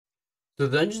So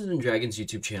the Dungeons and Dragons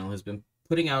YouTube channel has been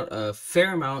putting out a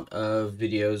fair amount of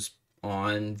videos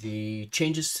on the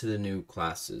changes to the new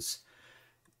classes.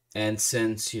 And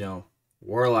since,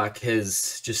 Warlock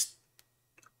has just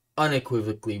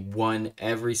unequivocally won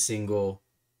every single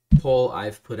poll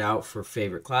I've put out for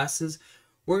favorite classes,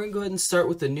 we're going to go ahead and start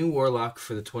with the new Warlock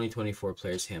for the 2024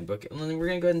 Player's Handbook, and then we're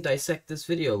going to go ahead and dissect this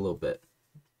video a little bit.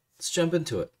 Let's jump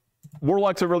into it.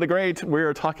 Warlocks are really great.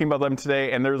 We're talking about them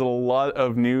today, and there's a lot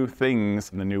of new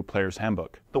things in the new Player's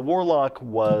Handbook. The Warlock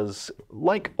was,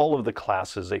 like all of the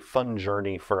classes, a fun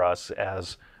journey for us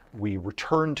as we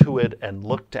returned to it and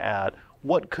looked at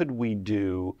what could we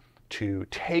do to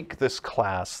take this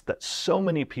class that so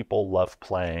many people love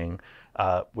playing,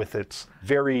 with its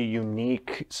very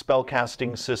unique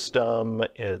spellcasting system,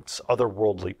 its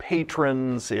otherworldly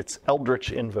patrons, its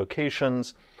eldritch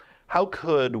invocations. How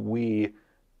could we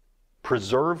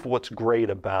preserve what's great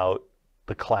about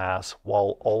the class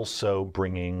while also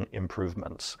bringing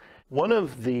improvements? One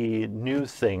of the new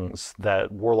things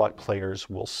that Warlock players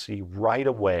will see right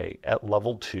away at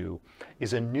level 2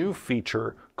 is a new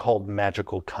feature called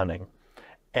Magical Cunning.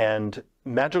 And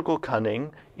Magical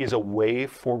Cunning is a way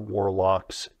for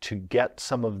Warlocks to get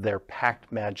some of their packed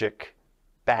magic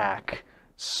back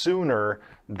sooner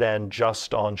than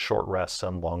just on short rests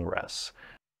and long rests.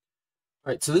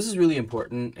 All right, so this is really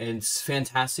important, and it's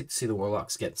fantastic to see the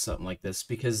Warlocks get something like this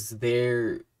because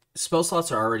their spell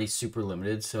slots are already super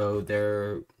limited, so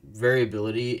their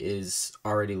variability is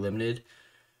already limited.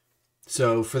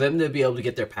 So for them to be able to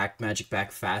get their packed magic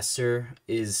back faster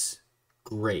is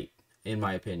great, in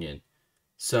my opinion.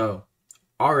 So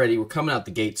already we're coming out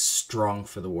the gate strong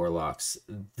for the Warlocks.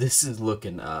 This is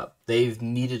looking up. They've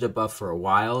needed a buff for a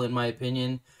while, in my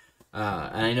opinion.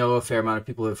 And I know a fair amount of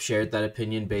people have shared that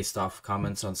opinion based off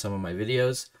comments on some of my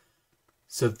videos.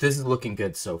 So this is looking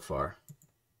good so far.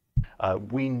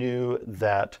 We knew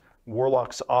that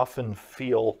Warlocks often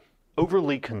feel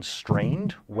overly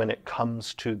constrained when it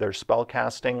comes to their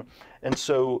spellcasting, and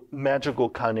so Magical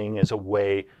Cunning is a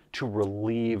way to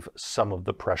relieve some of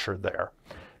the pressure there.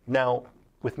 Now,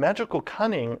 with Magical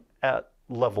Cunning at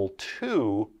level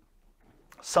 2,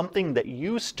 something that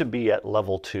used to be at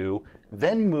level 2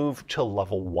 then moved to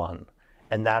level 1,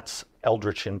 and that's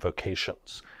Eldritch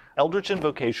Invocations. Eldritch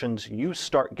Invocations you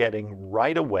start getting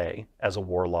right away as a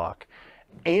Warlock,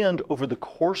 and over the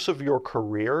course of your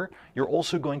career, you're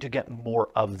also going to get more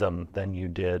of them than you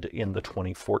did in the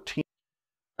 2014.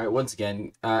 All right, once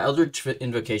again, Eldritch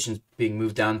Invocations being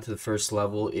moved down to the first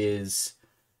level is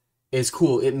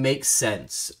cool. It makes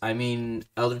sense. I mean,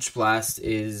 Eldritch Blast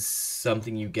is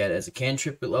something you get as a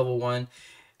cantrip at level 1.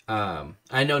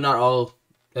 I know not all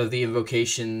of the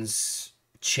invocations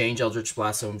change Eldritch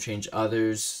Blast, some change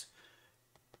others.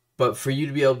 But for you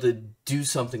to be able to do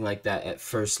something like that at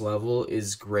first level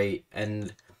is great.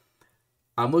 And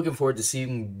I'm looking forward to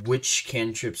seeing which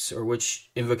cantrips or which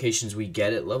invocations we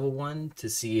get at level 1 to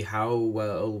see how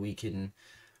well we can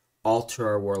alter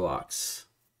our Warlocks.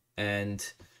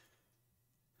 And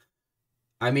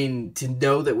I mean, to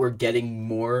know that we're getting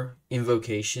more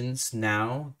invocations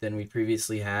now than we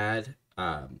previously had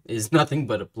is nothing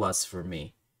but a plus for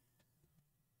me.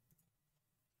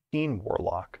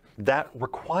 Warlock, that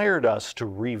required us to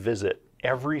revisit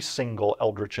every single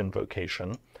Eldritch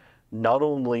invocation, not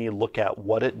only look at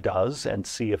what it does and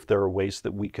see if there are ways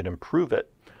that we could improve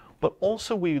it, but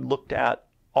also we looked at,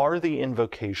 are the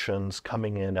invocations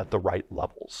coming in at the right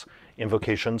levels?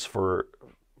 Invocations,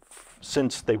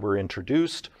 since they were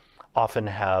introduced, often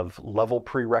have level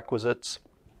prerequisites,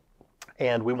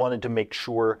 and we wanted to make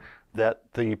sure that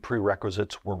the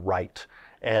prerequisites were right.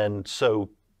 And so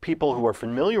people who are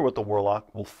familiar with the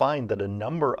Warlock will find that a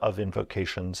number of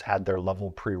invocations had their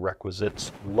level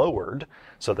prerequisites lowered.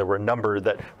 So there were a number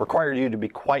that required you to be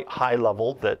quite high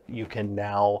level that you can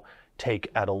now take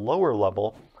at a lower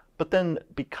level. But then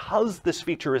because this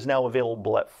feature is now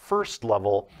available at first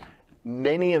level,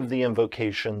 many of the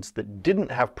invocations that didn't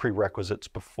have prerequisites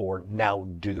before now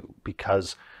do,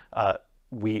 because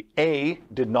we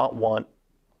did not want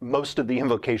most of the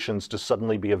invocations to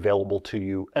suddenly be available to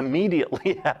you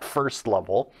immediately at first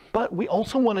level, but we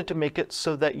also wanted to make it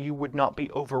so that you would not be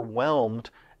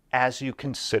overwhelmed as you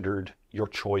considered your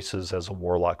choices as a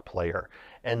Warlock player.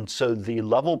 And so the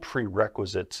level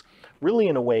prerequisites really,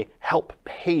 in a way, help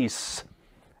pace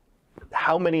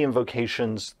how many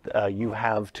invocations you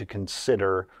have to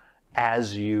consider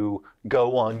as you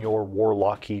go on your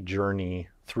Warlocky journey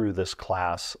through this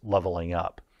class, leveling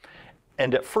up.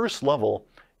 And at first level,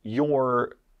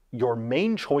 your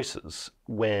main choices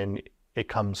when it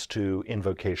comes to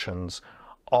invocations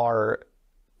are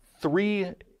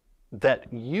 3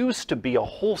 that used to be a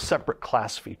whole separate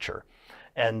class feature.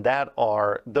 And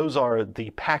those are the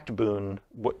Pact Boon,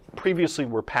 what previously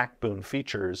were Pact Boon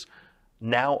features,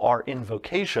 now are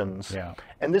invocations. Yeah.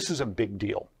 And this is a big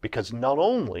deal because not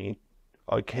only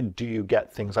do you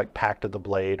get things like Pact of the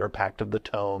Blade or Pact of the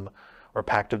Tome or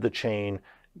Pact of the Chain,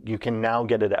 you can now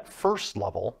get it at first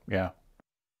level. Yeah.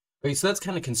 Okay, so that's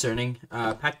kind of concerning.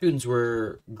 Pact Boons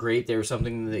were great. They were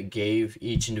something that gave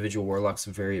each individual Warlock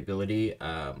some variability.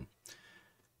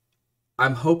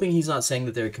 I'm hoping he's not saying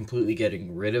that they're completely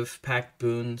getting rid of Pact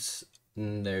Boons.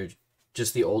 And they're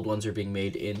just the old ones are being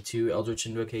made into Eldritch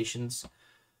Invocations.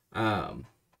 I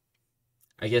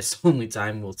guess only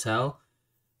time will tell.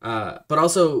 But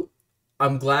also,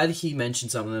 I'm glad he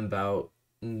mentioned something about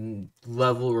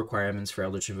level requirements for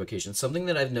Eldritch Invocations. Something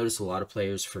that I've noticed a lot of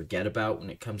players forget about when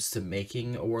it comes to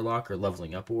making a Warlock or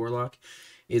leveling up a Warlock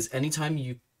is anytime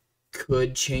you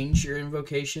could change your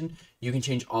invocation, you can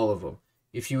change all of them.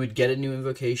 If you would get a new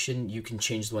invocation, you can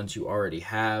change the ones you already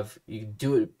have. You can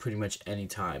do it pretty much any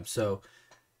time. So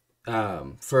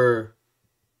for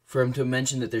him to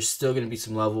mention that there's still going to be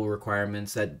some level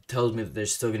requirements, that tells me that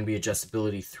there's still going to be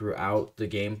adjustability throughout the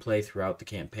gameplay, throughout the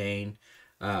campaign,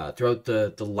 throughout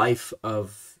the life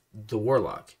of the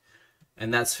Warlock.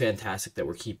 And that's fantastic that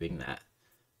we're keeping that.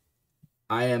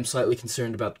 I am slightly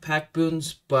concerned about the Pact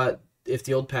Boons, but if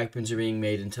the old Pact Boons are being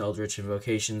made into Eldritch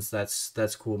Invocations,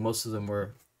 that's cool. Most of them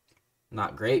were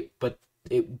not great, but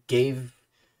it gave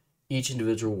each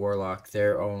individual Warlock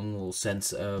their own little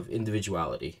sense of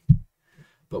individuality.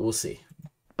 But we'll see.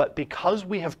 But because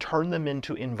we have turned them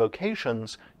into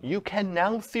invocations, you can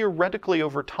now theoretically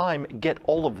over time get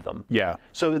all of them. Yeah.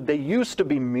 So they used to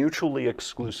be mutually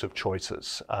exclusive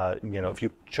choices. If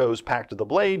you chose Pact of the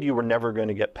Blade, you were never going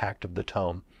to get Pact of the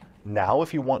Tome. Now,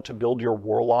 if you want to build your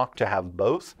Warlock to have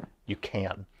both, you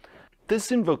can.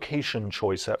 This invocation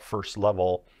choice at first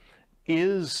level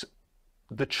is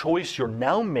the choice you're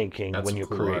now making when you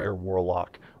create your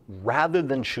Warlock, rather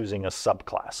than choosing a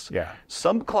subclass. Yeah.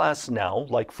 Subclass now,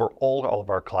 like for all of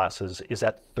our classes, is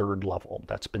at third level.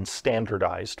 That's been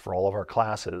standardized for all of our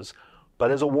classes.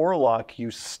 But as a Warlock, you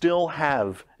still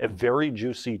have a very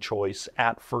juicy choice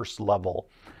at first level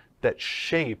that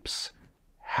shapes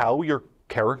how your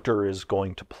character is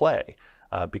going to play.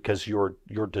 Because you're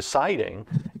deciding,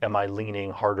 am I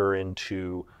leaning harder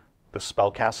into the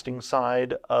spellcasting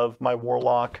side of my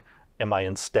Warlock? Am I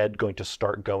instead going to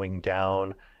start going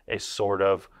down a sort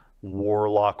of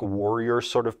Warlock warrior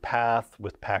sort of path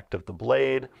with Pact of the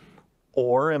Blade?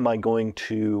 Or am I going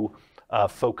to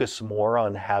focus more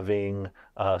on having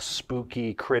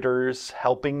spooky critters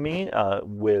helping me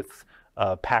with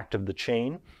Pact of the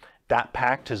Chain? That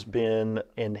pact has been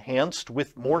enhanced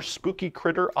with more spooky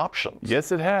critter options.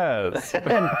 Yes, it has.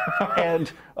 and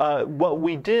what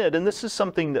we did, and this is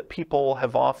something that people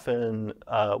have often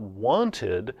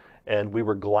wanted, and we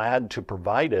were glad to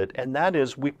provide it, and that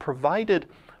is we provided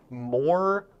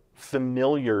more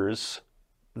familiars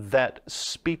that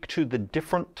speak to the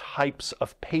different types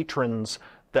of patrons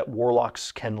that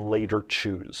Warlocks can later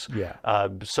choose. Yeah.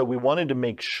 So we wanted to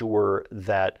make sure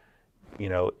that,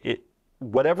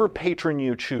 whatever patron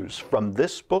you choose from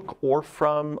this book or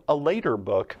from a later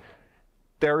book,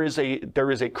 there is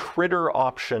a critter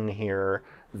option here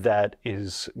that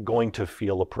is going to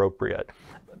feel appropriate.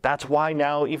 That's why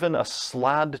now even a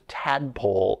slad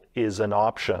tadpole is an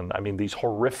option. I mean, these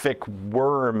horrific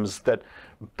worms that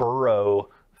burrow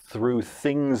through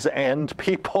things and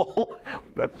people.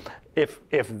 If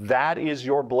that is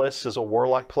your bliss as a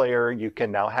Warlock player, you can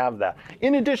now have that.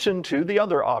 In addition to the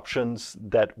other options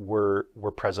that were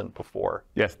present before.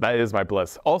 Yes, that is my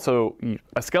bliss. Also,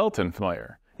 a skeleton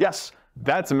familiar. Yes.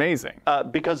 That's amazing.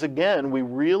 Because again, we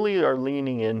really are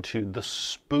leaning into the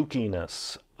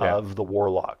spookiness of the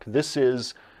Warlock. This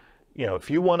is, if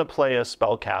you want to play a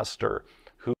spellcaster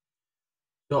who...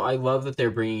 So I love that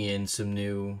they're bringing in some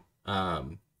new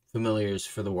familiars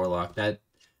for the Warlock. That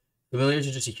familiars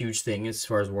are just a huge thing as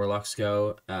far as Warlocks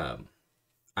go.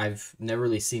 I've never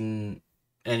really seen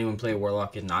anyone play a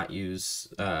Warlock and not use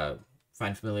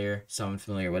Find Familiar, Summon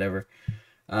Familiar, whatever.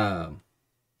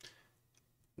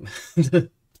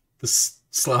 The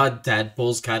Slod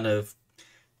Tadpole's kind of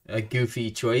a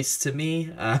goofy choice to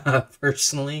me,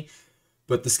 personally.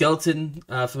 But the Skeleton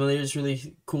Familiar is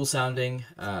really cool sounding.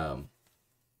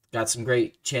 Got some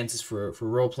great chances for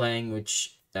role-playing,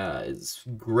 which is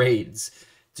great.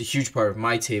 It's a huge part of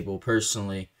my table,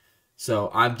 personally. So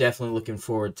I'm definitely looking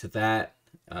forward to that.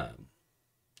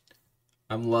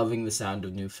 I'm loving the sound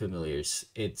of new familiars.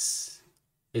 It's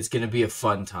going to be a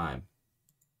fun time.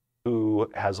 Who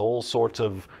has all sorts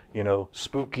of,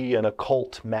 spooky and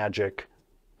occult magic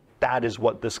that is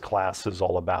what this class is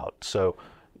all about. So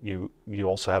you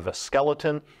also have a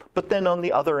skeleton, but then on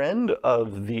the other end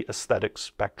of the aesthetic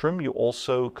spectrum, you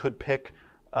also could pick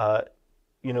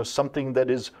something that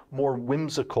is more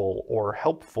whimsical or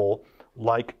helpful,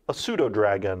 like a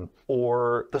pseudo-dragon,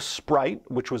 or the sprite,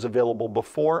 which was available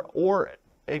before, or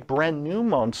a brand new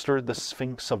monster, the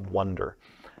Sphinx of Wonder.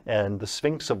 And the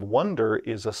Sphinx of Wonder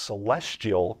is a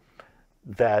celestial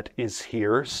that is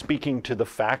here, speaking to the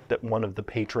fact that one of the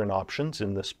patron options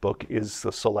in this book is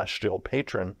the celestial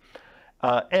patron.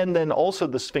 And then also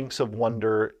the Sphinx of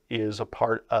Wonder is a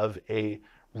part of a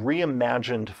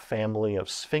reimagined family of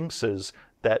sphinxes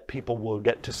that people will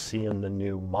get to see in the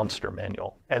new monster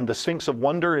manual. And the Sphinx of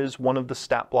Wonder is one of the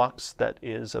stat blocks that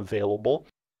is available.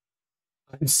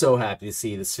 I'm so happy to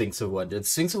see the Sphinx of Wonder. The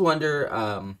Sphinx of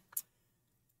Wonder,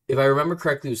 if I remember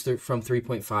correctly, it was from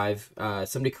 3.5.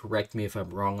 Somebody correct me if I'm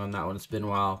wrong on that one. It's been a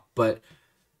while. But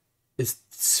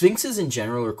Sphinxes in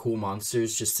general are cool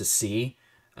monsters just to see.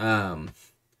 I've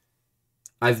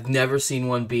never seen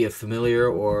one be a familiar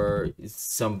or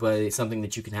something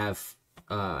that you can have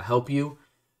help you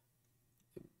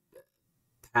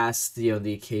past the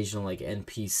occasional like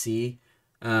NPC.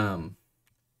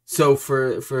 So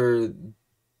for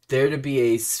there to be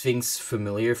a Sphinx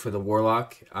familiar for the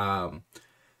Warlock,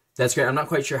 that's great. I'm not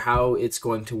quite sure how it's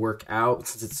going to work out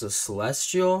since it's a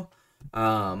celestial,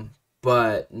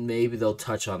 but maybe they'll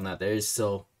touch on that. There's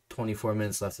still 24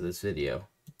 minutes left of this video.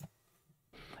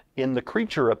 In the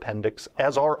creature appendix,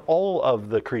 as are all of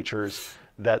the creatures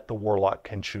that the Warlock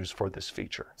can choose for this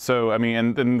feature. So, I mean,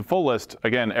 and in the full list,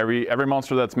 again, every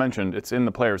monster that's mentioned, it's in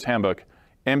the player's handbook.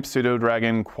 Imp,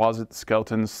 pseudo-dragon, quasit,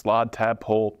 skeleton, slod,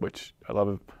 tadpole, which I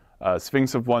love,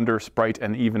 Sphinx of Wonder, sprite,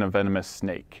 and even a venomous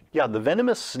snake. Yeah, the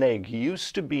venomous snake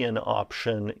used to be an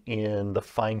option in the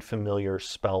Find Familiar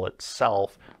spell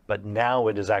itself, but now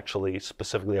it is actually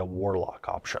specifically a Warlock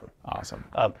option. Awesome.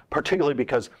 Particularly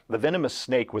because the venomous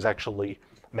snake was actually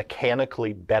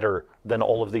mechanically better than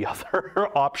all of the other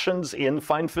options in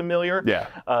Find Familiar. Yeah.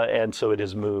 And so it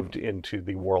has moved into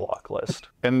the Warlock list.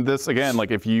 And this, again, like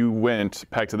if you went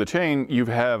back to the chain, you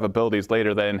have abilities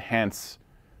later that enhance.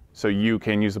 So you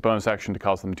can use a bonus action to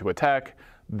cause them to attack.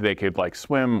 They could like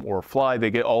swim or fly. They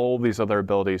get all these other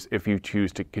abilities if you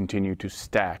choose to continue to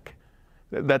stack.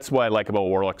 That's what I like about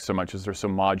Warlock so much, is they're so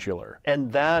modular.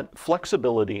 And that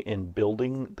flexibility in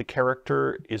building the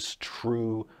character is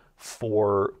true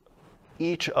for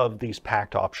each of these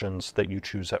pact options that you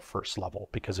choose at first level.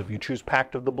 Because if you choose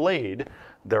Pact of the Blade,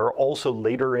 there are also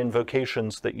later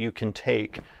invocations that you can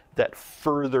take that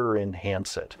further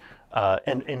enhance it.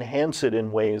 And enhance it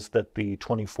in ways that the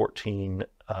 2014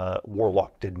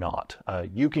 Warlock did not.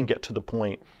 You can get to the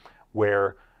point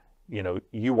where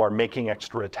you are making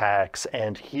extra attacks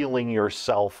and healing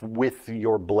yourself with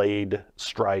your blade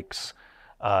strikes.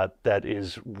 That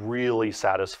is really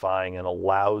satisfying and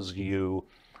allows you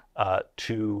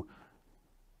to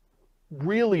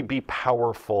really be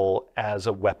powerful as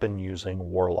a weapon-using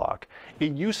Warlock.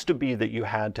 It used to be that you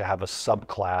had to have a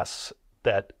subclass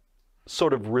that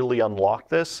sort of really unlocked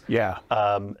this. Yeah.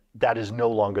 That is no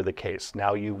longer the case.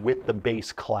 Now you, with the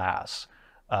base class,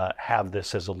 have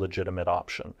this as a legitimate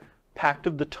option. Pact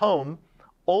of the Tome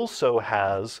also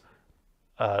has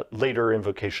later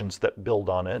invocations that build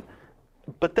on it.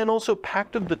 But then also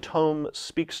Pact of the Tome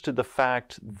speaks to the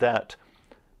fact that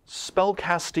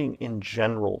spellcasting in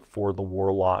general for the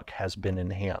Warlock has been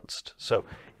enhanced. So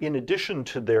in addition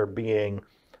to there being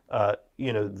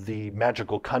the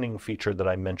magical cunning feature that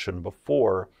I mentioned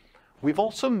before, we've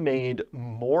also made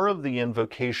more of the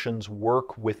invocations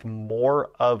work with more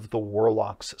of the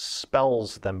Warlock's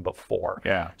spells than before.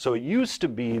 Yeah. So it used to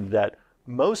be that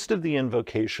most of the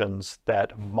invocations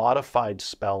that modified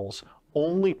spells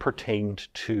only pertained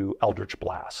to Eldritch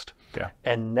Blast. Yeah.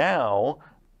 And now,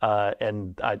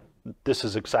 this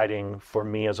is exciting for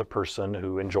me as a person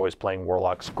who enjoys playing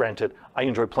Warlocks. Granted, I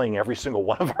enjoy playing every single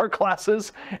one of our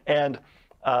classes, and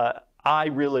I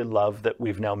really love that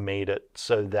we've now made it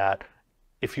so that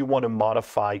if you want to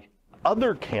modify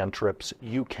other cantrips,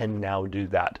 you can now do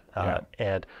that.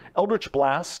 And Eldritch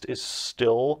Blast is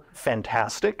still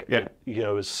fantastic. Yeah. It,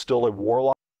 is still a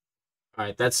Warlock. All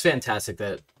right, that's fantastic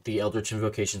that the Eldritch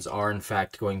Invocations are in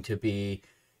fact going to be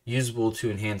usable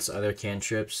to enhance other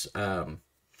cantrips.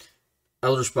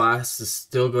 Eldritch Blast is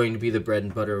still going to be the bread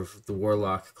and butter of the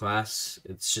Warlock class.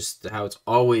 It's just how it's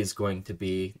always going to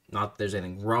be. Not that there's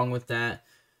anything wrong with that.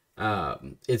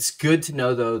 It's good to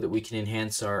know, though, that we can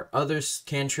enhance our other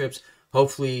cantrips.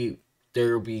 Hopefully,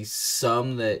 there will be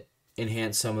some that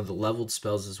enhance some of the leveled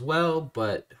spells as well,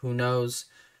 but who knows?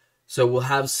 So we'll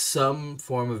have some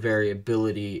form of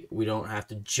variability. We don't have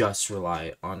to just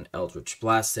rely on Eldritch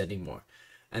Blast anymore.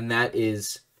 And that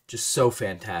is just so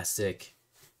fantastic.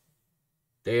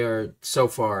 They are, so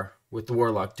far, with the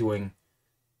Warlock, doing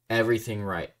everything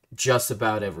right. Just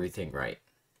about everything right.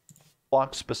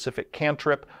 Block-specific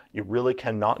cantrip, you really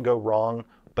cannot go wrong,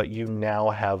 but you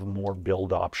now have more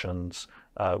build options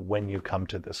when you come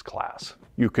to this class.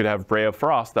 You could have Ray of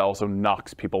Frost that also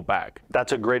knocks people back.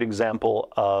 That's a great example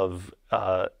of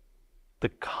the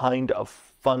kind of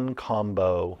fun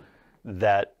combo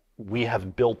that we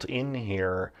have built in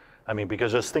here. I mean,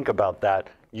 because just think about that.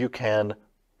 You can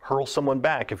hurl someone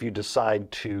back if you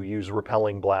decide to use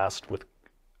Repelling Blast with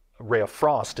Ray of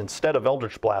Frost instead of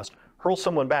Eldritch Blast, hurl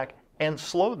someone back and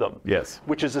slow them. Yes.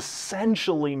 Which is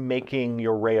essentially making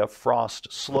your Ray of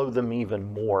Frost slow them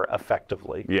even more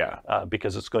effectively. Yeah.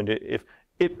 Because it's going to,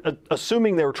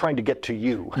 assuming they were trying to get to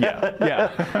you. Yeah,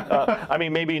 yeah. I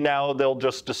mean, maybe now they'll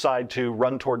just decide to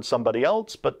run towards somebody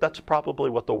else, but that's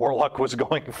probably what the Warlock was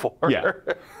going for. Yeah.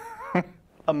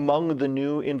 Among the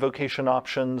new invocation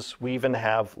options, we even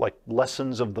have like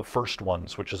Lessons of the First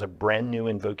Ones, which is a brand new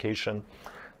invocation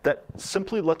that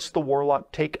simply lets the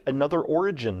Warlock take another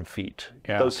origin feat.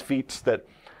 Yeah. Those feats that,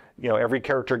 you know, every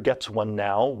character gets one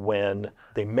now when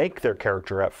they make their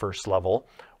character at first level.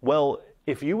 Well,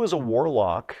 if you as a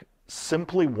Warlock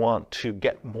simply want to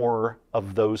get more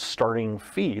of those starting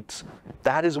feats,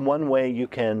 that is one way you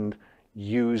can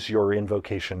use your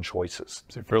invocation choices.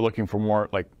 So if you're looking for more,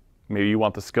 like maybe you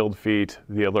want the skilled feat,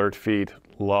 the alert feat,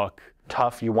 luck.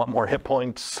 Tough, you want more hit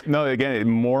points. No, again,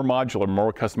 more modular,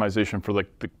 more customization for like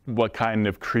what kind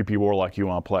of creepy Warlock you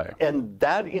want to play. And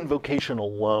that invocation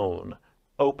alone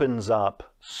opens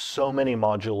up so many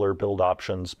modular build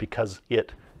options because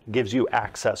it gives you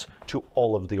access to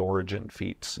all of the origin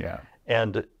feats. Yeah.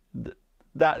 And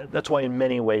that's why in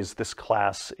many ways this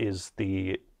class is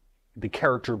the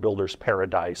character builder's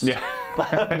paradise. Yeah.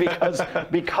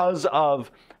 because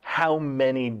of how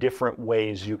many different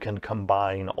ways you can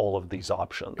combine all of these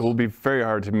options. It will be very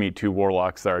hard to meet two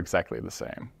Warlocks that are exactly the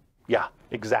same. Yeah,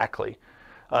 exactly.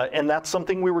 And that's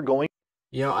something we were going.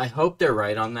 You know, I hope they're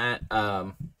right on that.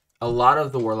 A lot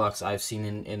of the Warlocks I've seen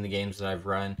in the games that I've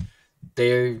run,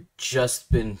 they've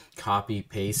just been copy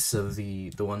pastes of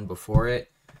the one before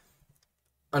it.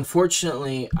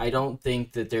 Unfortunately, I don't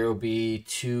think that there will be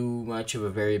too much of a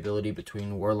variability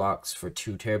between Warlocks for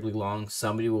too terribly long.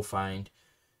 Somebody will find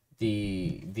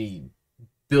the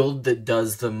build that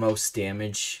does the most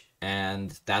damage,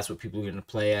 and that's what people are going to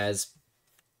play as.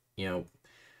 You know,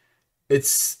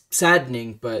 it's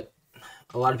saddening, but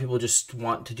a lot of people just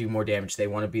want to do more damage. They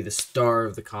want to be the star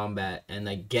of the combat, and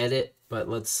I get it, but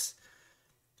let's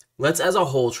as a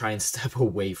whole try and step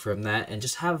away from that and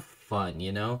just have fun,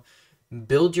 you know?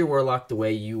 Build your Warlock the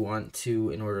way you want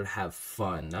to in order to have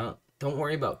fun. Don't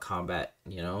worry about combat,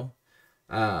 you know?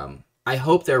 I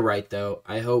hope they're right, though.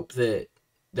 I hope that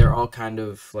they're all kind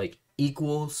of, like,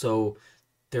 equal, so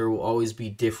there will always be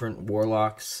different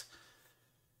Warlocks.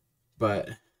 But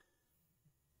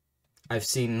I've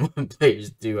seen what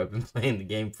players do. I've been playing the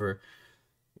game for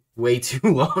way too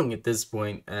long at this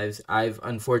point. I've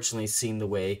unfortunately seen the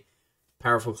way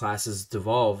powerful classes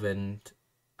devolve, and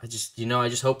I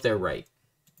just hope they're right.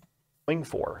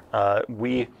 For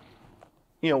we,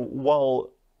 you know, while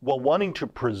wanting to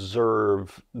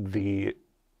preserve the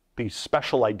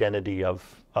special identity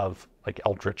of like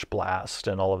Eldritch Blast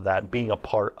and all of that being a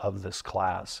part of this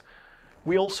class,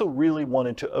 we also really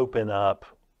wanted to open up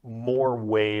more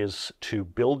ways to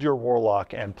build your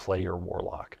Warlock and play your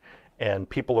Warlock. And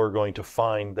people are going to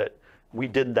find that we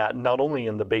did that not only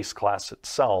in the base class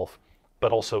itself,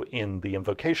 but also in the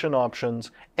invocation options,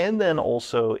 and then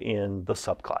also in the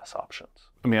subclass options.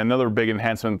 I mean, another big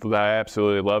enhancement that I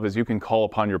absolutely love is you can call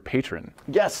upon your patron.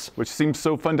 Yes. Which seems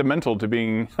so fundamental to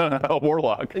being a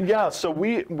Warlock. Yeah, so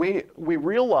we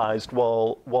realized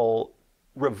while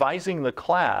revising the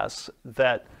class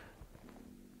that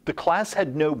the class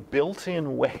had no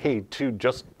built-in way to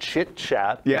just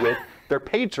chit-chat with their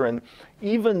patron,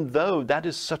 even though that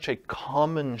is such a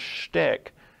common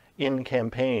shtick in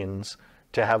campaigns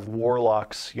to have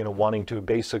Warlocks, you know, wanting to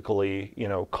basically, you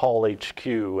know, call HQ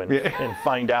and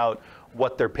find out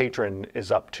what their patron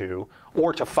is up to,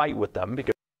 or to fight with them.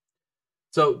 Because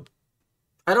so,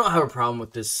 I don't have a problem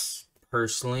with this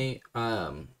personally.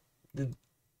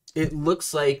 It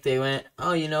looks like they went,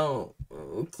 oh, you know,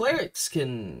 clerics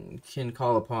can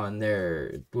call upon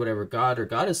their whatever god or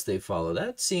goddess they follow.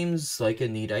 That seems like a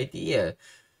neat idea.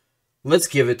 Let's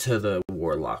give it to the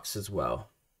Warlocks as well.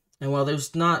 And while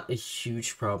there's not a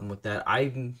huge problem with that,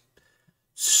 I'm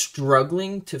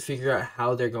struggling to figure out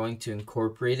how they're going to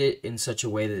incorporate it in such a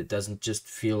way that it doesn't just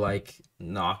feel like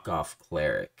knockoff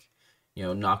cleric,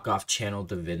 knockoff channel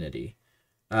divinity.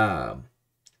 Um,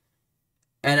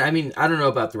 and I mean, I don't know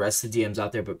about the rest of the DMs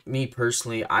out there, but me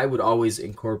personally, I would always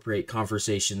incorporate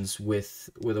conversations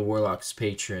with a Warlock's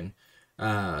patron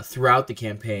throughout the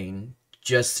campaign,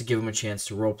 just to give them a chance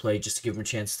to roleplay, just to give them a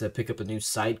chance to pick up a new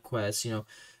side quest,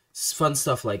 fun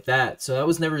stuff like that. So that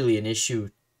was never really an issue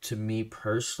to me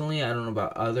personally. I don't know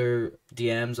about other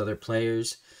DMs, other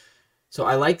players. So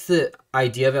I like the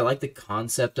idea of it. I like the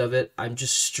concept of it. I'm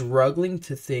just struggling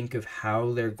to think of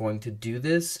how they're going to do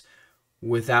this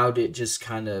without it just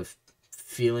kind of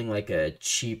feeling like a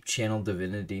cheap Channel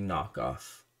Divinity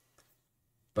knockoff.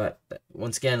 But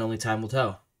once again, only time will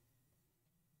tell.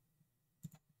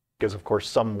 Because of course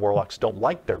some warlocks don't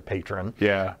like their patron.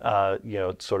 Yeah.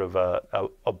 It's sort of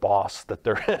a boss that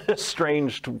they're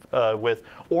estranged with,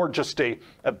 or just a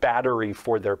battery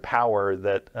for their power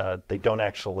that they don't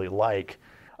actually like.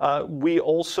 We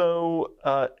also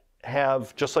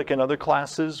have, just like in other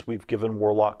classes, we've given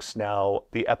warlocks now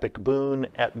the epic boon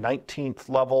at 19th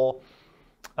level,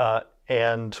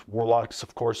 and warlocks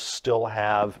of course still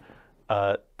have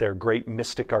their great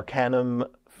mystic arcanum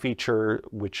feature,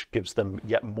 which gives them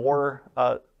yet more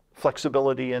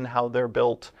flexibility in how they're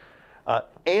built,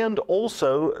 and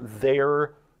also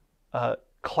their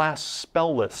class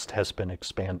spell list has been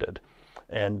expanded.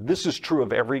 And this is true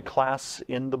of every class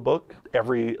in the book.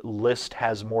 Every list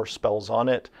has more spells on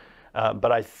it,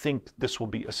 but I think this will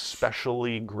be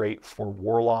especially great for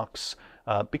warlocks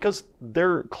because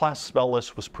their class spell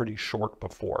list was pretty short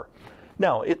before.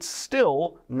 Now, it's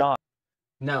still not...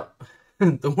 Now,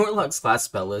 the Warlock's class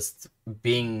spell list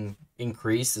being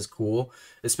increased is cool,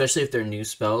 especially if they're new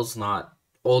spells, not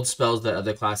old spells that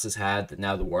other classes had that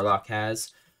now the Warlock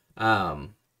has. But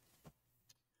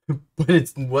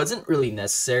it wasn't really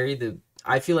necessary.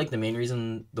 I feel like the main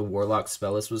reason the Warlock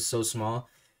spell list was so small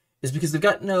is because they've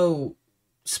got no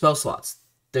spell slots.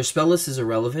 Their spell list is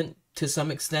irrelevant to some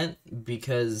extent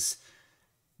because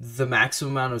the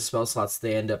maximum amount of spell slots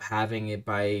they end up having it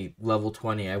by level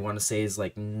 20, I want to say, is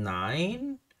like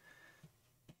 9.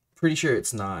 Pretty sure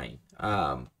it's 9.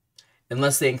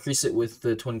 Unless they increase it with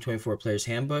the 2024 Player's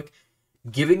Handbook.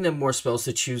 Giving them more spells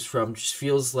to choose from just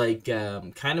feels like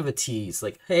kind of a tease.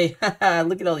 Like, hey, haha,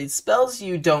 look at all these spells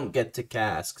you don't get to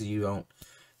cast because you don't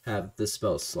have the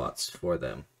spell slots for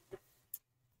them.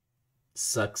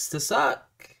 Sucks to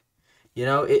suck.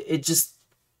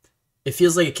 It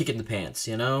feels like a kick in the pants,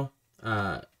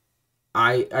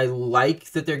 I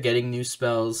like that they're getting new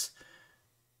spells,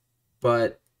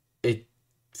 but it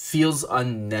feels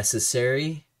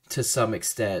unnecessary to some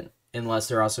extent, unless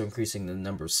they're also increasing the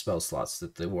number of spell slots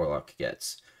that the Warlock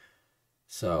gets.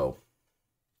 So,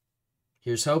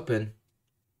 here's hoping.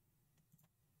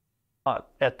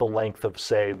 At the length of,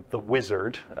 say, the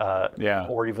Wizard,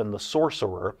 or even the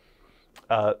Sorcerer,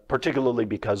 particularly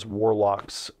because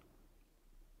Warlocks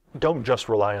don't just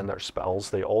rely on their spells,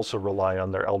 they also rely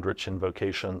on their Eldritch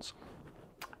invocations.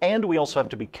 And we also have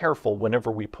to be careful whenever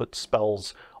we put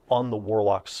spells on the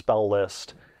Warlock spell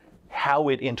list, how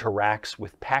it interacts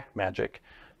with pact magic,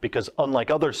 because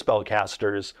unlike other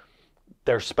spellcasters,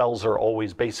 their spells are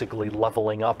always basically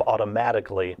leveling up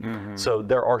automatically. Mm-hmm. So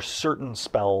there are certain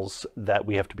spells that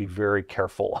we have to be very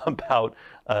careful about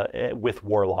with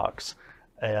Warlocks.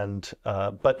 And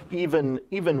but even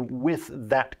with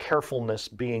that carefulness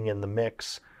being in the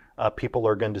mix, people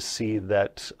are going to see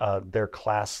that their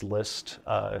class list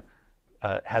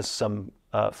has some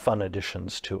fun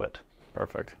additions to it.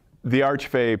 Perfect. The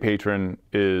Archfey patron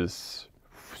is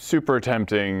super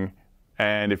tempting,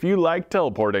 and if you like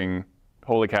teleporting,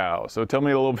 holy cow. So tell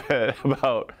me a little bit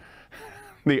about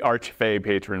the Archfey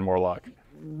patron Warlock.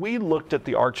 We looked at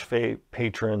the Archfey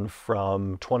patron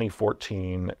from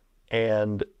 2014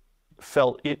 and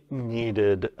felt it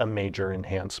needed a major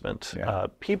enhancement. Yeah.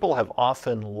 People have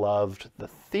often loved the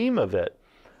theme of it,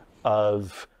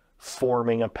 of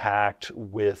forming a pact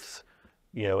with,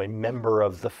 a member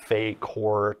of the Fey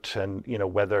court, and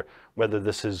whether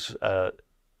this is a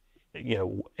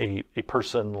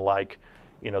person like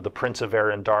the Prince of Air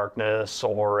and Darkness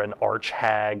or an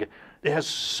archhag. It has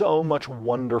so much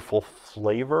wonderful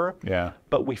flavor,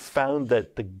 but we found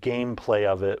that the gameplay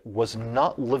of it was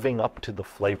not living up to the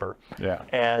flavor. Yeah.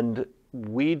 And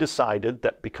we decided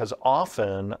that because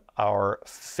often our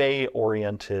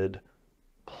Fey-oriented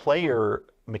player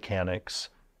mechanics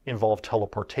involve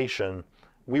teleportation,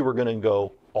 we were going to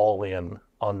go all in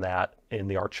on that in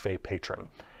the Archfey patron.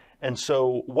 And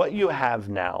so what you have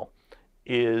now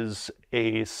is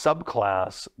a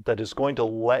subclass that is going to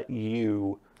let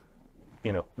you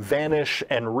vanish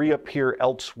and reappear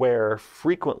elsewhere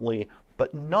frequently,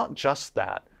 but not just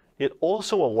that. It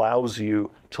also allows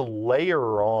you to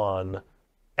layer on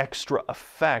extra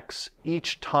effects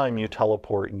each time you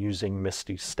teleport using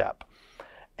Misty Step.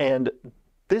 And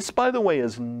this, by the way,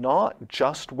 is not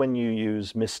just when you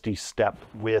use Misty Step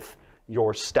with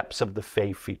your Steps of the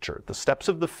Fae feature. The Steps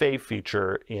of the Fae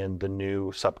feature in the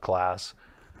new subclass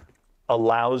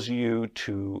allows you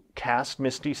to cast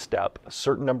Misty Step a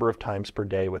certain number of times per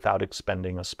day without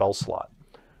expending a spell slot.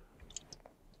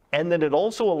 And then it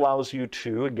also allows you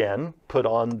to, again, put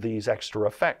on these extra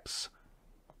effects.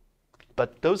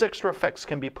 But those extra effects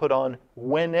can be put on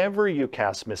whenever you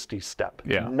cast Misty Step,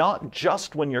 not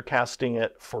just when you're casting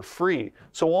it for free.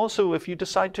 So also, if you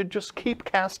decide to just keep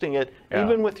casting it,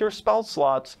 even with your spell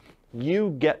slots,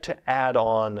 you get to add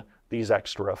on these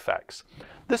extra effects.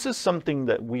 This is something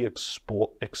that we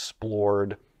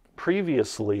explored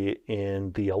previously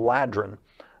in the Eladrin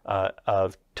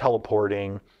of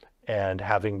teleporting and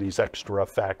having these extra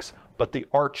effects, but the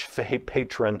Archfey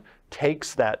Patron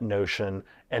takes that notion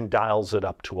and dials it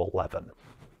up to 11.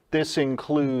 This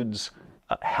includes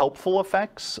helpful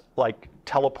effects like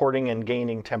teleporting and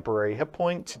gaining temporary hit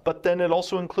points, but then it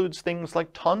also includes things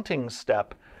like Taunting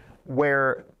Step,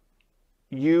 where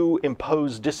you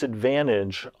impose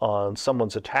disadvantage on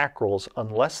someone's attack rolls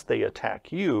unless they attack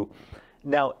you.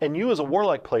 Now, and you as a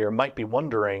Warlock player might be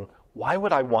wondering, why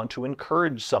would I want to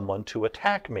encourage someone to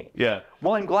attack me? Yeah.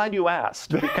 Well, I'm glad you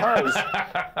asked,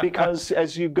 because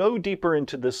as you go deeper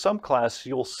into this subclass,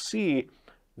 you'll see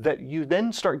that you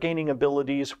then start gaining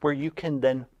abilities where you can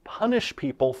then punish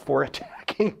people for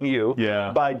attacking you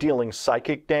by dealing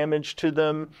psychic damage to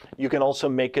them. You can also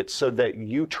make it so that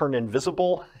you turn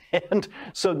invisible, and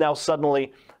so now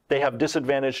suddenly they have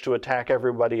disadvantage to attack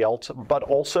everybody else, but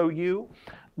also you.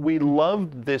 We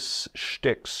loved this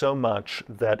shtick so much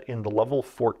that in the level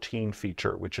 14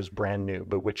 feature, which is brand new,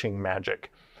 Bewitching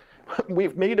Magic,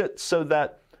 we've made it so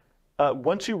that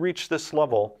once you reach this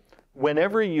level,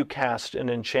 whenever you cast an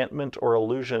enchantment or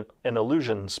an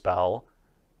illusion spell,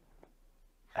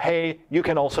 hey, you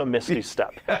can also Misty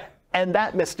Step. And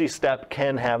that Misty Step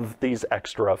can have these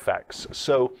extra effects.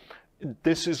 So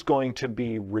this is going to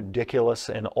be ridiculous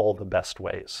in all the best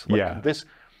ways.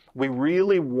 We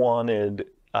really wanted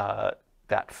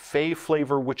that Fae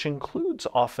flavor, which includes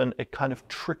often a kind of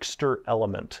trickster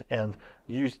element. And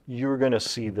you're going to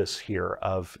see this here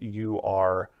of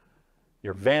you're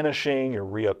vanishing, you're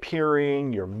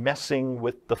reappearing, you're messing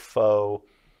with the foe.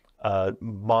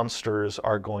 Monsters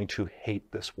are going to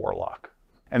hate this Warlock.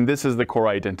 And this is the core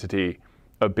identity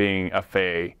of being a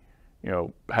Fae,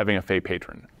 having a Fae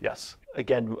patron. Yes.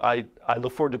 Again, I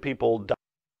look forward to people.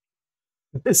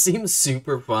 This seems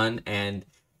super fun and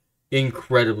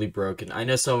incredibly broken. I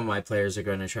know some of my players are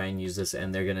going to try and use this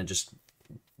and they're going to just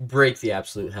break the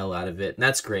absolute hell out of it. And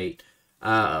that's great.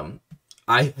 I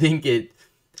think it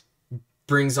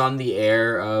brings on the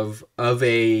air of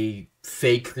a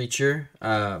fake creature,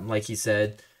 like he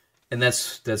said. And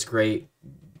that's great.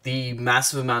 The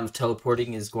massive amount of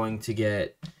teleporting is going to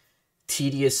get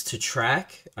tedious to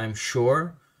track, I'm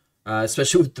sure.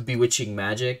 Especially with the Bewitching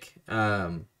Magic.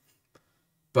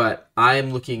 But I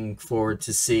am looking forward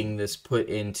to seeing this put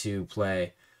into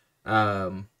play.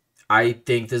 I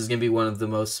think this is going to be one of the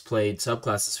most played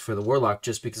subclasses for the Warlock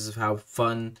just because of how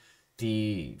fun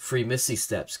the free Misty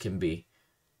Steps can be.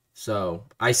 So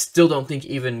I still don't think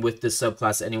even with this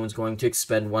subclass anyone's going to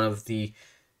expend one of the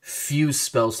few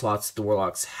spell slots the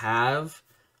Warlocks have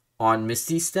on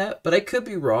Misty Step. But I could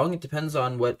be wrong. It depends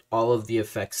on what all of the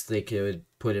effects they could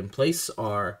put in place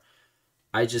are.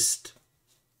 I just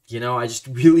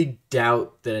really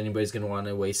doubt that anybody's going to want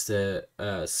to waste a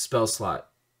spell slot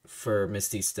for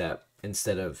Misty Step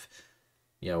instead of,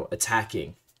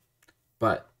 attacking.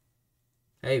 But,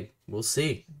 hey, we'll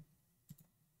see.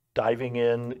 Diving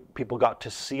in, people got to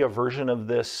see a version of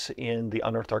this in the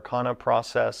Unearthed Arcana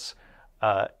process,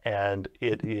 and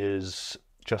it is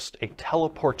just a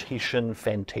teleportation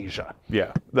fantasia.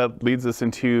 Yeah, that leads us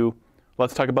into,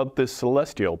 let's talk about this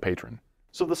Celestial Patron.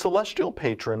 So the Celestial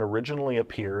Patron originally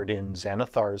appeared in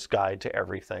Xanathar's Guide to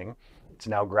Everything. It's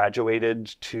now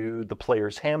graduated to the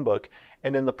Player's Handbook,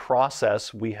 and in the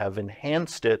process, we have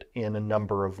enhanced it in a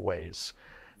number of ways.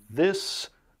 This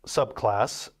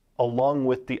subclass, along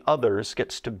with the others,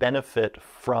 gets to benefit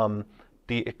from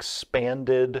the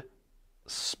expanded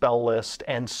spell list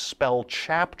and spell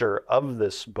chapter of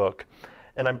this book.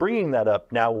 And I'm bringing that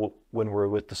up now when we're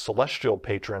with the Celestial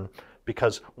Patron,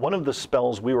 because one of the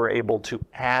spells we were able to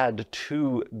add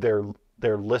to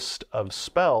their list of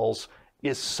spells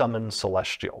is Summon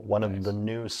Celestial, one of the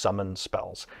new summon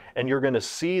spells. And you're going to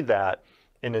see that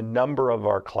in a number of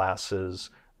our classes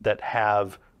that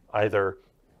have either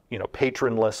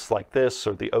patron lists like this,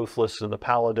 or the oath lists in the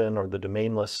paladin, or the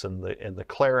domain lists in the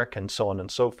cleric, and so on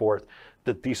and so forth,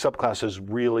 that these subclasses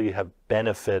really have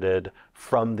benefited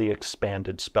from the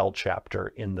expanded spell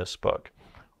chapter in this book.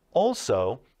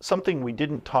 Also, something we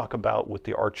didn't talk about with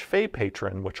the Archfey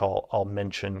patron, which I'll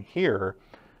mention here,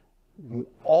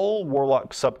 all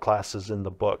Warlock subclasses in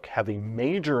the book have a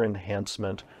major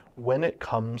enhancement when it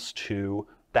comes to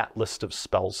that list of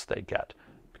spells they get.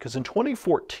 Because in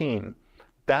 2014,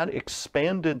 that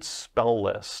expanded spell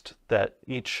list that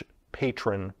each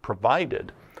patron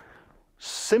provided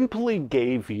simply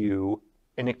gave you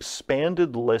an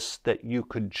expanded list that you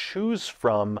could choose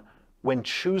from when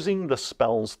choosing the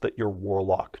spells that your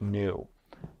Warlock knew.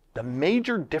 The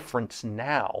major difference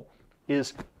now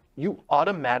is you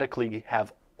automatically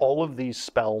have all of these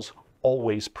spells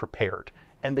always prepared,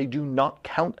 and they do not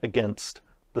count against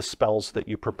the spells that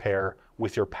you prepare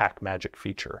with your pack magic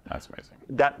feature. That's amazing.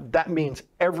 That means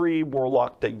every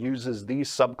Warlock that uses these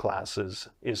subclasses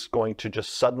is going to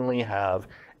just suddenly have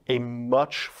a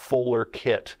much fuller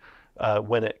kit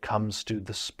when it comes to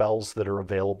the spells that are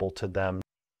available to them.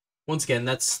 Once again,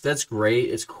 that's great.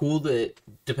 It's cool that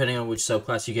depending on which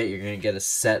subclass you get, you're going to get a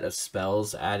set of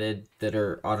spells added that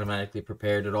are automatically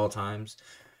prepared at all times.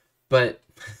 But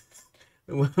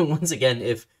once again,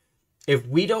 if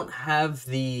we don't have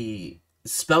the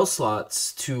spell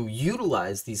slots to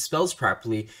utilize these spells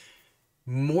properly,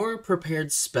 more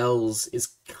prepared spells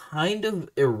is kind of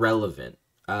irrelevant.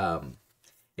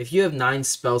 If you have 9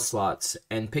 spell slots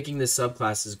and picking this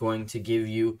subclass is going to give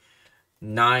you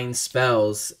 9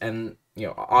 spells and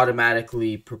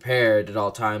automatically prepared at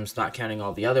all times, not counting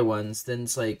all the other ones, then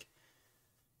it's like,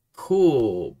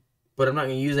 cool, but I'm not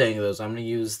going to use any of those. I'm going to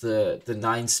use the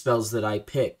 9 spells that I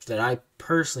picked, that I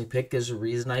personally picked. There's a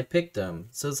reason I picked them.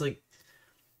 So it's like,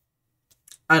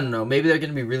 I don't know, maybe they're going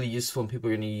to be really useful and people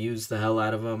are going to use the hell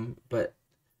out of them, but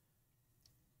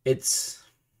it's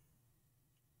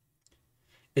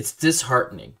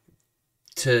disheartening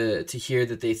to hear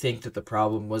that they think that the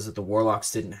problem was that the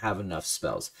Warlocks didn't have enough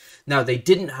spells. Now, they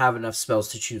didn't have enough spells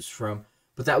to choose from,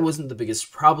 but that wasn't the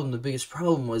biggest problem. The biggest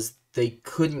problem was they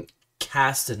couldn't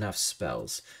cast enough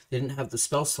spells. They didn't have the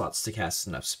spell slots to cast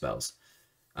enough spells.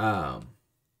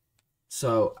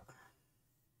 So,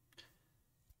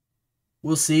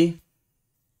 we'll see.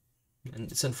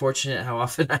 And it's unfortunate how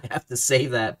often I have to say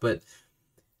that, but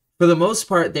for the most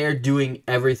part, they're doing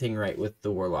everything right with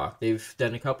the Warlock. They've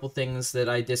done a couple things that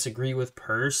I disagree with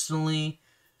personally,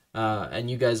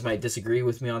 and you guys might disagree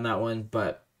with me on that one,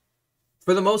 but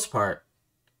for the most part,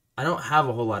 I don't have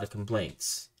a whole lot of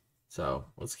complaints. So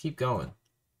let's keep going.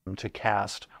 To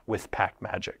cast with pack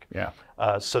magic. Yeah.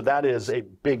 So that is a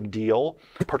big deal,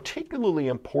 particularly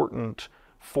important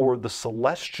for the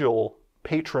Celestial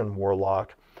Patron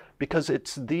Warlock, because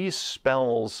it's these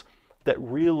spells that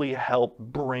really help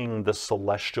bring the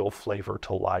celestial flavor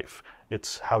to life.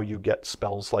 It's how you get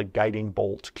spells like Guiding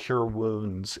Bolt, Cure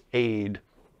Wounds, Aid.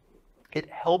 It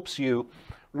helps you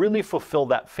really fulfill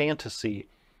that fantasy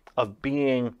of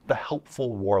being the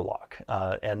helpful Warlock.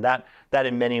 And that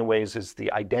in many ways is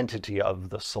the identity of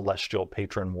the Celestial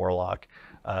Patron Warlock.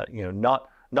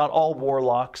 Not all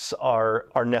Warlocks are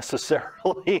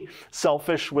necessarily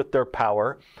selfish with their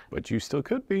power. But you still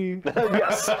could be.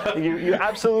 Yes, you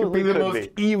absolutely could be. The could most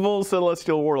evil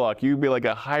Celestial Warlock. You'd be like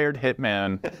a hired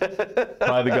hitman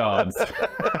by the gods.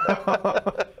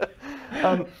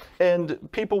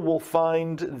 And people will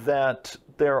find that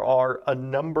there are a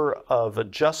number of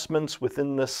adjustments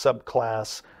within this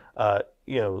subclass,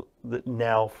 that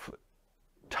now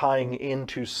tying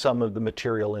into some of the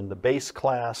material in the base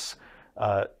class.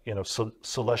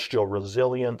 Celestial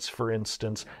Resilience, for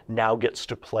instance, now gets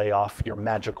to play off your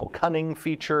Magical Cunning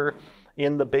feature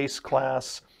in the base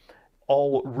class.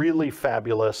 All really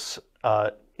fabulous,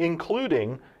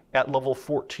 including at level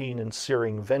 14 in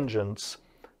Searing Vengeance,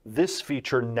 this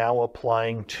feature now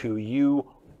applying to you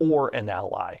or an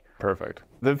ally. Perfect.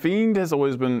 The Fiend has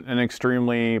always been an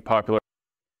extremely popular...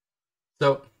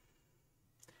 So,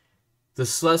 the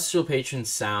Celestial Patron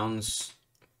sounds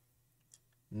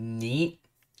neat,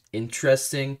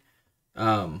 interesting.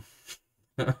 I'm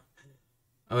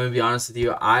gonna be honest with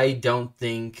you, I don't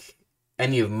think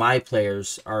any of my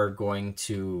players are going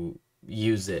to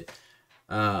use it.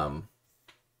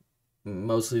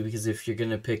 Mostly because if you're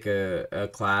gonna pick a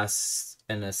class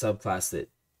and a subclass that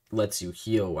lets you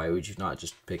heal, why would you not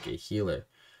just pick a healer?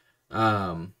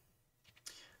 But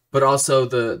also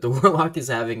the Warlock is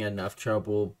having enough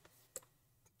trouble,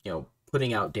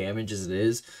 putting out damage as it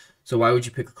is. So why would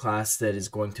you pick a class that is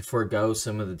going to forego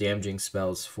some of the damaging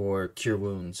spells for cure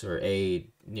wounds or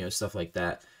aid, stuff like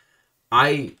that?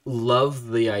 I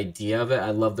love the idea of it.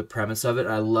 I love the premise of it.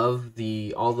 I love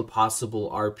all the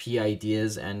possible RP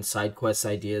ideas and side quest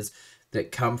ideas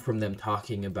that come from them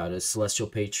talking about a Celestial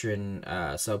Patron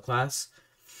subclass.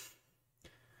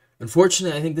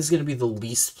 Unfortunately, I think this is going to be the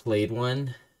least played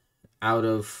one out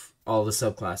of all the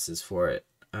subclasses for it.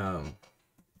 And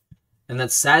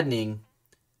that's saddening,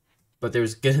 but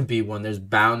there's going to be one. There's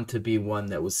bound to be one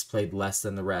that was played less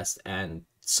than the rest. And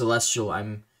Celestial,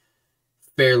 I'm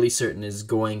fairly certain, is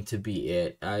going to be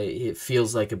it. It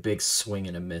feels like a big swing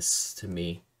and a miss to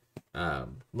me.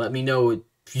 Let me know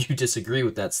if you disagree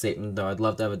with that statement, though. I'd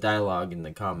love to have a dialogue in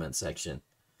the comment section.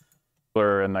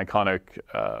 An iconic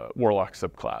Warlock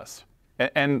subclass,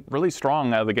 and really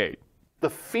strong out of the gate. The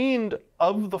Fiend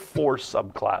of the 4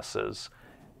 subclasses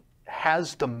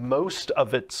has the most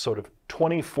of its sort of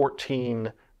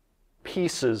 2014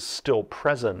 pieces still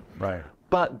present. Right.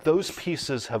 But those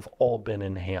pieces have all been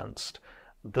enhanced.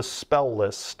 The spell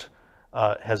list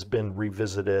has been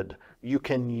revisited. You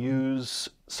can use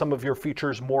some of your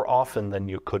features more often than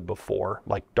you could before,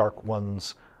 like Dark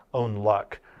One's Own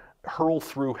Luck. Hurl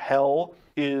Through Hell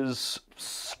is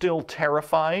still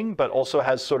terrifying, but also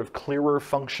has sort of clearer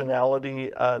functionality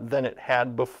than it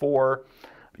had before.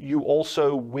 You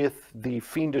also, with the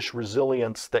Fiendish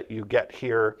Resilience that you get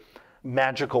here,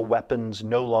 magical weapons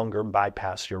no longer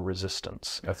bypass your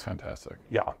resistance. That's fantastic.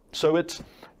 Yeah. So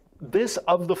this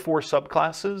of the 4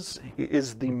 subclasses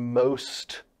is the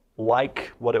most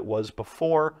like what it was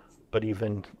before, but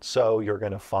even so, you're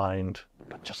going to find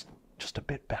just a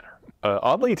bit better.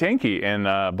 Oddly tanky in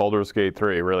Baldur's Gate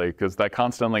 3, really, because that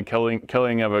constantly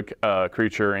killing of a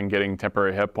creature and getting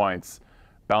temporary hit points,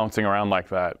 bouncing around like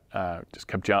that, just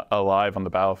kept you alive on the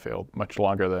battlefield much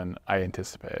longer than I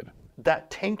anticipated. That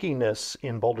tankiness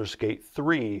in Baldur's Gate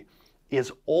 3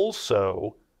 is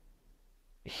also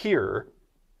here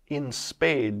in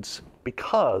spades,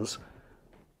 because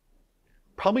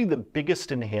probably the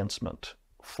biggest enhancement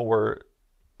for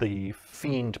the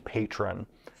Fiend Patron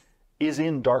is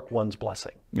in Dark One's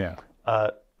Blessing. Yeah.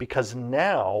 Because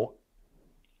now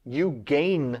you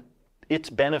gain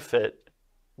its benefit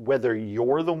whether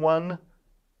you're the one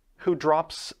who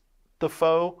drops the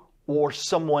foe or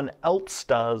someone else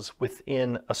does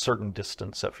within a certain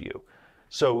distance of you.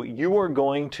 So you are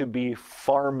going to be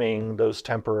farming those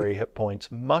temporary hit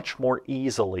points much more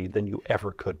easily than you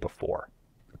ever could before.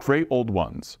 Great old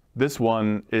ones. This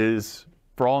one is,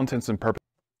 for all intents and purposes.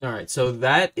 All right, so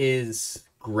that is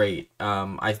great.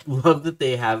 I love that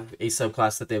they have a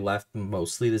subclass that they left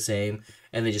mostly the same,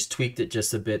 and they just tweaked it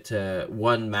just a bit to,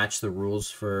 one, match the rules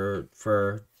for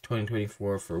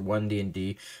 2024 for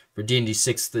 1D&D, for D&D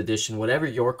 6th edition, whatever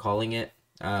you're calling it.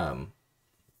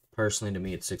 Personally, to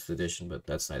me, it's 6th edition, but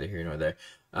that's neither here nor there.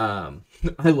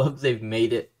 I love they've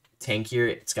made it tankier.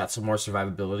 It's got some more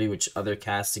survivability, which other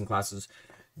casting classes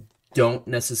don't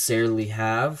necessarily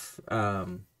have.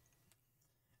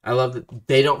 I love that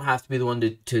they don't have to be the one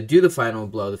to do the final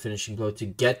blow, the finishing blow, to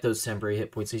get those temporary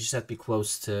hit points. They just have to be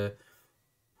close to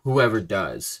whoever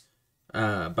does.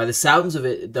 By the sounds of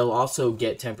it, they'll also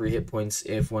get temporary hit points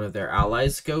if one of their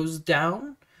allies goes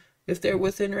down, if they're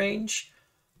within range.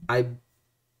 I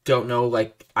don't know,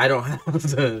 I don't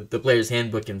have the player's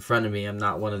handbook in front of me. I'm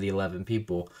not one of the 11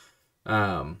 people.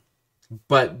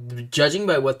 But judging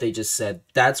by what they just said,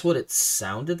 that's what it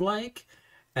sounded like.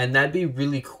 And that'd be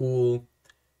really cool,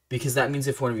 because that means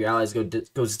if one of your allies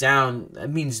goes down, that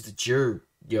means that you're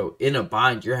in a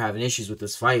bind, you're having issues with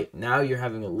this fight. Now you're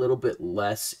having a little bit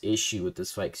less issue with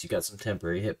this fight because you got some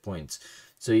temporary hit points.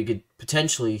 So you could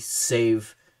potentially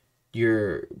save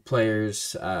your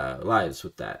players' lives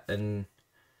with that. And,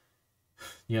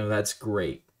 that's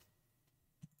great.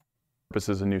 This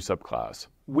is a new subclass.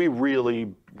 We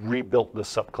really rebuilt the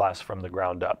subclass from the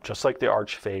ground up, just like the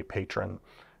Archfey Patron,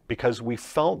 because we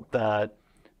felt that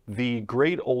the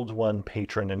Great Old One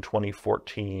Patron in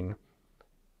 2014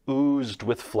 oozed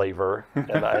with flavor,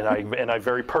 and I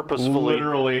very purposefully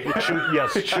literally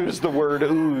choose the word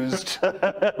oozed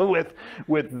with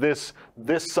this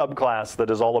subclass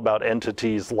that is all about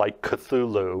entities like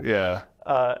Cthulhu. Yeah.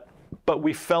 But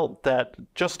we felt that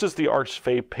just as the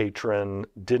Archfey Patron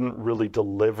didn't really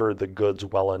deliver the goods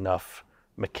well enough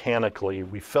mechanically,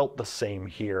 we felt the same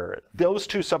here. Those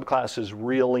two subclasses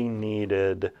really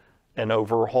needed an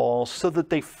overhaul so that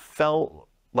they felt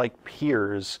like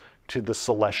peers to the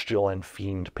Celestial and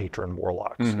Fiend Patron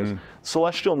Warlocks. Mm-hmm.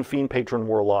 Celestial and Fiend Patron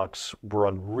Warlocks were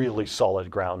on really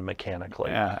solid ground mechanically.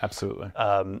 Yeah, absolutely.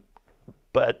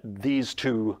 But these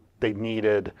two, they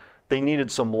needed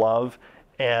some love.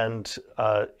 and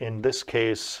in this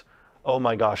case, oh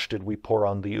my gosh, did we pour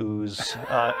on the ooze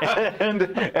and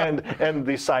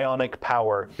the psionic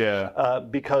power? Yeah.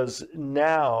 Because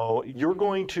now you're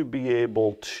going to be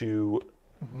able to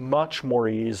much more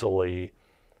easily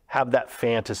have that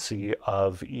fantasy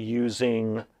of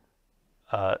using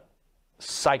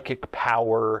psychic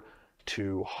power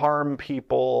to harm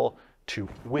people, to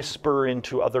whisper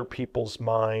into other people's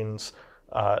minds,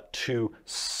 to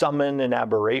summon an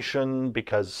aberration,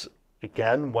 because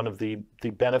again, one of the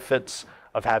benefits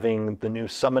of having the new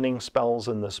summoning spells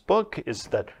in this book is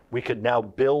that we could now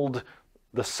build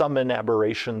the summon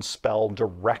aberration spell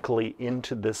directly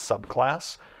into this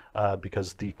subclass,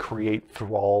 because the create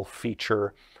thrall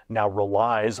feature now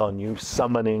relies on you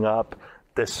summoning up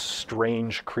this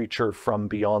strange creature from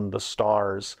beyond the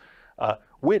stars,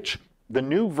 which the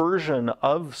new version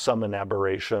of summon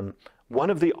aberration, one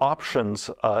of the options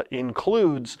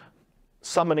includes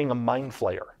summoning a mind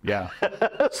flayer. Yeah.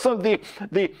 So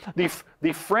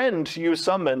the friend you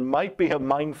summon might be a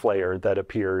mind flayer that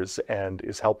appears and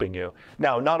is helping you.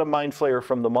 Now, not a mind flayer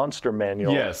from the monster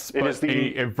manual. Yes, it but is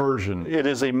a version. It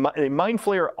is a mind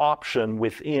flayer option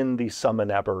within the summon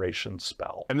aberration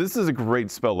spell. And this is a great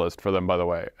spell list for them, by the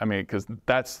way. I mean, because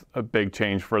that's a big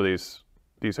change for these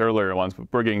earlier ones. But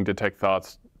we're getting Detect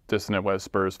Thoughts, Dissonant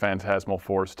Whispers, Phantasmal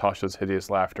Force, Tasha's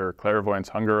Hideous Laughter, Clairvoyance,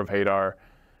 Hunger of Hadar,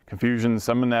 Confusion,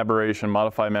 Summon Aberration,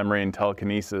 Modify Memory, and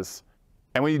Telekinesis.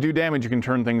 And when you do damage, you can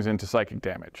turn things into psychic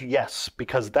damage. Yes,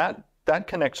 because that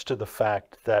connects to the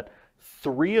fact that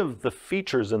 3 of the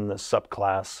features in this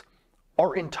subclass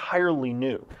are entirely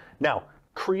new. Now,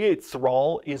 Create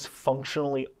Thrall is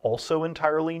functionally also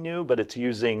entirely new, but it's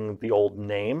using the old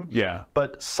name. Yeah.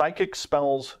 But Psychic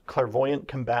Spells, Clairvoyant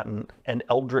Combatant, and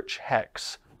Eldritch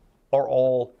Hex are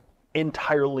all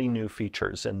entirely new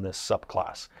features in this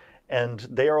subclass. And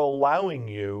they are allowing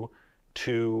you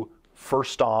to,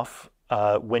 first off,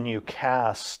 when you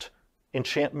cast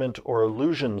enchantment or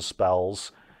illusion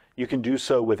spells, you can do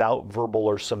so without verbal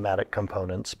or somatic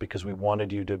components, because we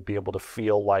wanted you to be able to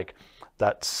feel like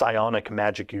that psionic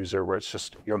magic user where it's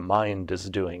just your mind is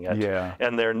doing it. Yeah.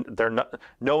 And they're not,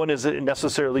 no one is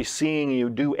necessarily seeing you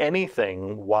do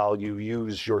anything while you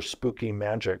use your spooky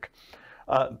magic.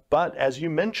 But as you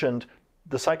mentioned,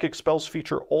 the Psychic Spells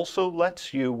feature also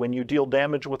lets you, when you deal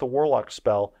damage with a Warlock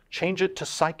spell, change it to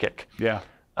Psychic. Yeah.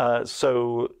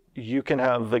 So you can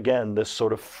have, again, this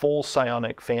sort of full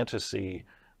psionic fantasy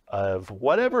of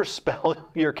whatever spell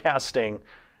you're casting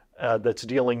that's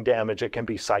dealing damage. It can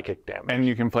be psychic damage. And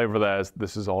you can flavor that as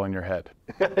this is all in your head.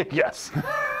 Yes.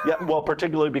 Yeah. Well,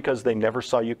 particularly because they never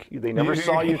saw you. They never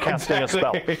saw you casting a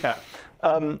spell. Yeah.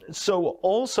 So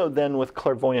also then with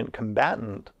Clairvoyant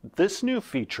Combatant, this new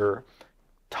feature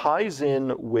ties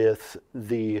in with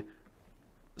the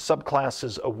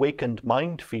subclass's Awakened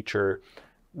Mind feature,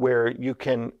 where you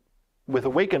can, with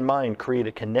Awakened Mind, create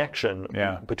a connection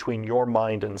between your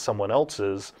mind and someone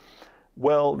else's.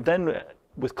 Well, then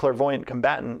with Clairvoyant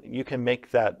Combatant, you can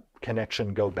make that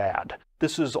connection go bad.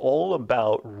 This is all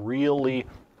about really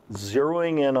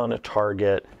zeroing in on a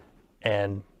target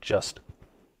and just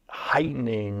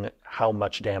heightening how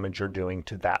much damage you're doing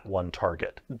to that one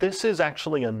target. This is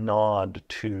actually a nod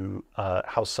to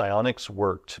how psionics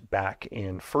worked back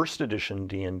in first edition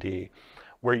D&D,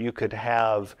 where you could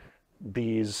have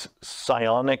these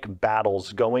psionic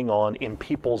battles going on in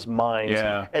people's minds,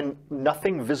 and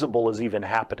nothing visible is even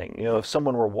happening. You know, if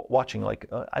someone were watching, like,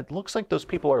 it looks like those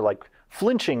people are like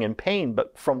flinching in pain,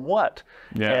 but from what?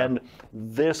 And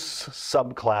this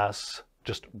subclass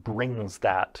just brings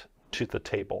that to the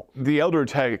table. The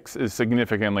Eldritch Hex is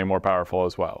significantly more powerful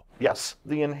as well. Yes,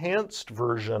 the enhanced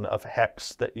version of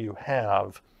Hex that you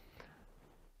have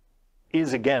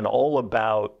is, again, all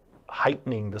about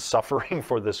heightening the suffering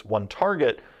for this one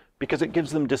target, because it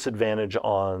gives them disadvantage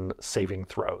on saving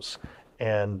throws.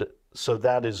 And so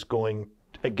that is going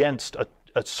against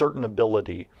a certain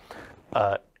ability.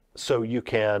 So you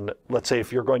can, let's say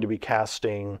if you're going to be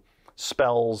casting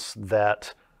spells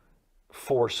that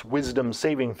force wisdom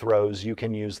saving throws, you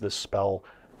can use this spell,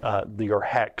 your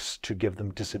Hex, to give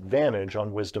them disadvantage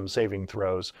on wisdom saving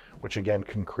throws, which again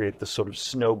can create this sort of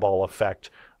snowball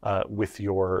effect with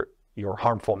your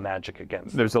harmful magic against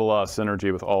them. There's a lot of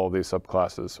synergy with all of these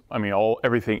subclasses. I mean,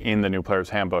 everything in the new player's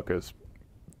handbook is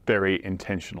very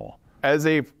intentional. As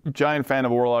a giant fan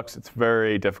of Warlocks, it's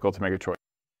very difficult to make a choice.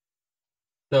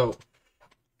 So,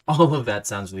 all of that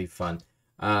sounds really fun.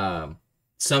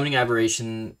 Summoning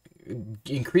Aberration,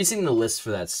 increasing the list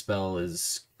for that spell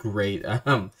is great.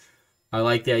 I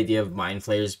like the idea of Mind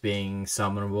Flayers being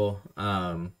summonable.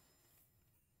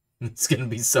 It's gonna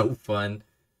be so fun.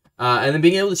 And then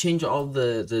being able to change all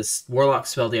this Warlock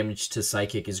spell damage to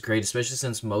Psychic is great, especially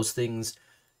since most things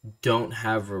don't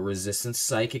have a resistance to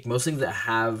Psychic. Most things that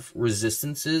have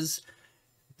resistances,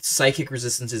 Psychic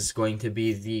resistance is going to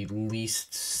be the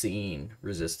least seen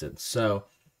resistance. So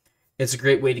it's a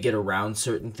great way to get around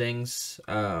certain things.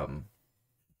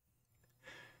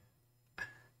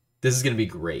 This is going to be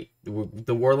great.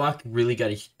 The Warlock really got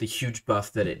the huge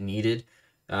buff that it needed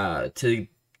to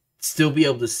still be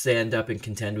able to stand up and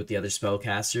contend with the other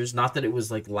spellcasters. Not that it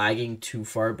was like lagging too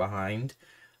far behind,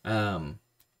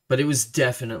 but it was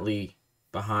definitely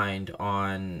behind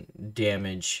on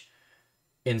damage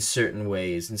in certain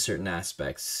ways, in certain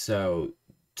aspects. So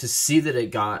to see that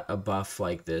it got a buff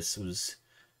like this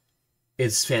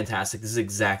it's fantastic. This is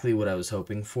exactly what I was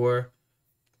hoping for.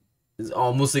 It's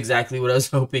almost exactly what I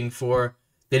was hoping for.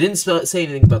 They didn't say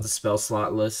anything about the spell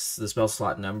slot lists, the spell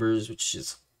slot numbers, which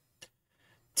is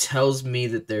tells me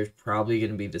that there's probably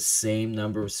going to be the same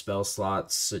number of spell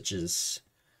slots, which is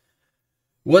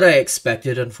what I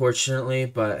expected, unfortunately,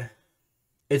 but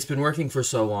it's been working for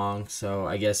so long, so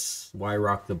I guess why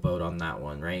rock the boat on that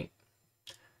one, right?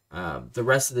 The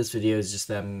rest of this video is just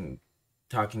them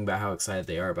talking about how excited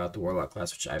they are about the Warlock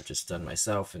class, which I've just done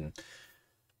myself, and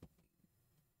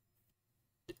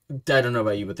I don't know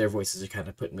about you, but their voices are kind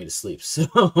of putting me to sleep,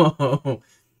 so...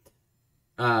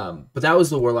 but that was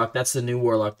the Warlock. That's the new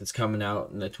Warlock that's coming out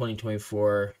in the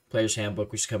 2024 Player's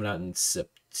Handbook, which is coming out in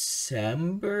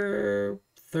September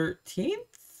 13th?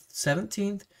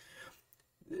 17th?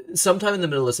 Sometime in the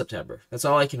middle of September. That's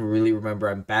all I can really remember.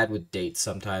 I'm bad with dates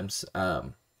sometimes.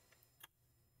 But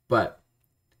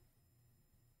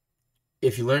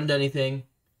if you learned anything,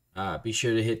 be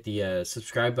sure to hit the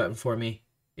subscribe button for me,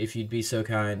 if you'd be so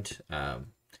kind.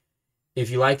 If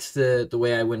you liked the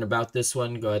way I went about this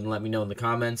one, go ahead and let me know in the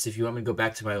comments. If you want me to go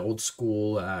back to my old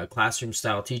school classroom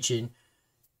style teaching,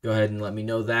 go ahead and let me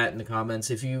know that in the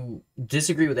comments. If you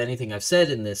disagree with anything I've said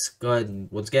in this, go ahead and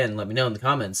once again let me know in the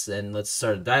comments, and let's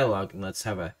start a dialogue and let's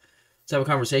have a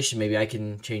conversation. Maybe I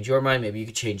can change your mind. Maybe you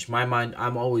could change my mind.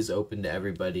 I'm always open to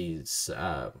everybody's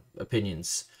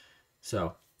opinions.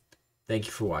 So, thank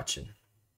you for watching.